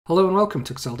Hello and welcome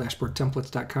to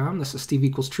ExcelDashboardTemplates.com. This is Steve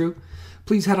Equals True.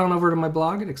 Please head on over to my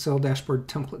blog at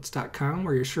ExcelDashboardTemplates.com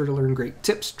where you're sure to learn great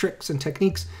tips, tricks, and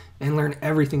techniques and learn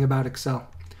everything about Excel.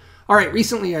 All right,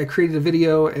 recently I created a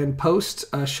video and post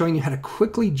showing you how to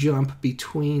quickly jump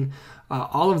between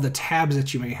all of the tabs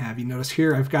that you may have. You notice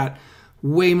here I've got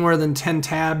way more than 10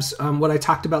 tabs. What I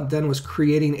talked about then was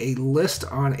creating a list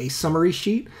on a summary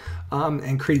sheet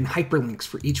and creating hyperlinks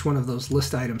for each one of those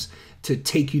list items to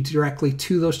take you directly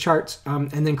to those charts,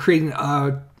 and then creating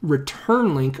a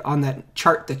return link on that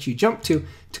chart that you jump to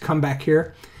come back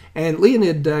here. And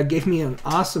Leonid gave me an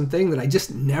awesome thing that I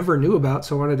just never knew about,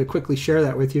 so I wanted to quickly share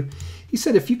that with you. He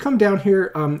said if you come down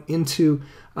here into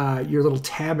your little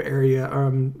tab area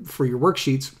for your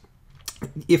worksheets,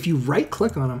 if you right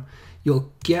click on them,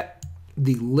 you'll get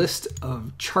the list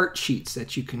of chart sheets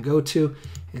that you can go to,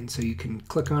 and so you can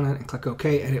click on it and click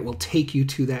OK, and it will take you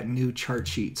to that new chart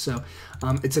sheet. So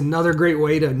it's another great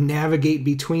way to navigate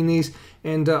between these.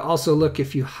 And also look,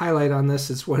 if you highlight on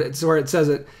this, it's where it says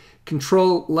it.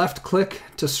 Control left click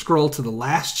to scroll to the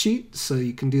last sheet, so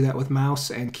you can do that with mouse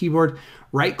and keyboard.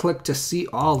 Right click to see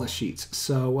all the sheets.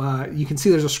 So you can see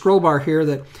there's a scroll bar here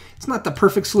that it's not the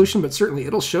perfect solution, but certainly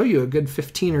it'll show you a good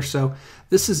 15 or so.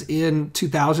 This is in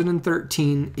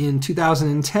 2013. In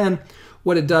 2010,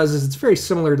 what it does is it's very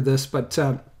similar to this, but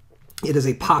it is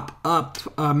a pop-up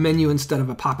menu instead of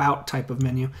a pop-out type of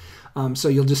menu. So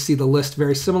you'll just see the list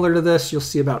very similar to this. You'll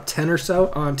see about 10 or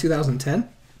so on 2010.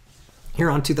 Here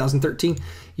on 2013,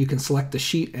 you can select the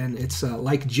sheet, and it's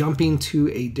like jumping to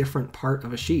a different part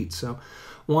of a sheet,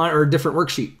 or a different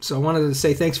worksheet. So I wanted to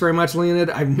say thanks very much, Leonid.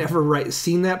 I've never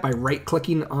seen that by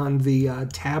right-clicking on the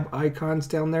tab icons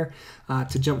down there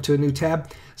to jump to a new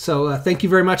tab. So thank you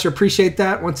very much. I appreciate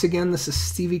that. Once again, this is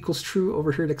Steve Equals True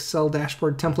over here at Excel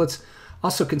Dashboard Templates.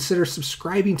 Also, consider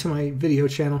subscribing to my video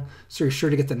channel so you're sure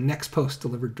to get the next post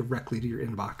delivered directly to your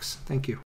inbox. Thank you.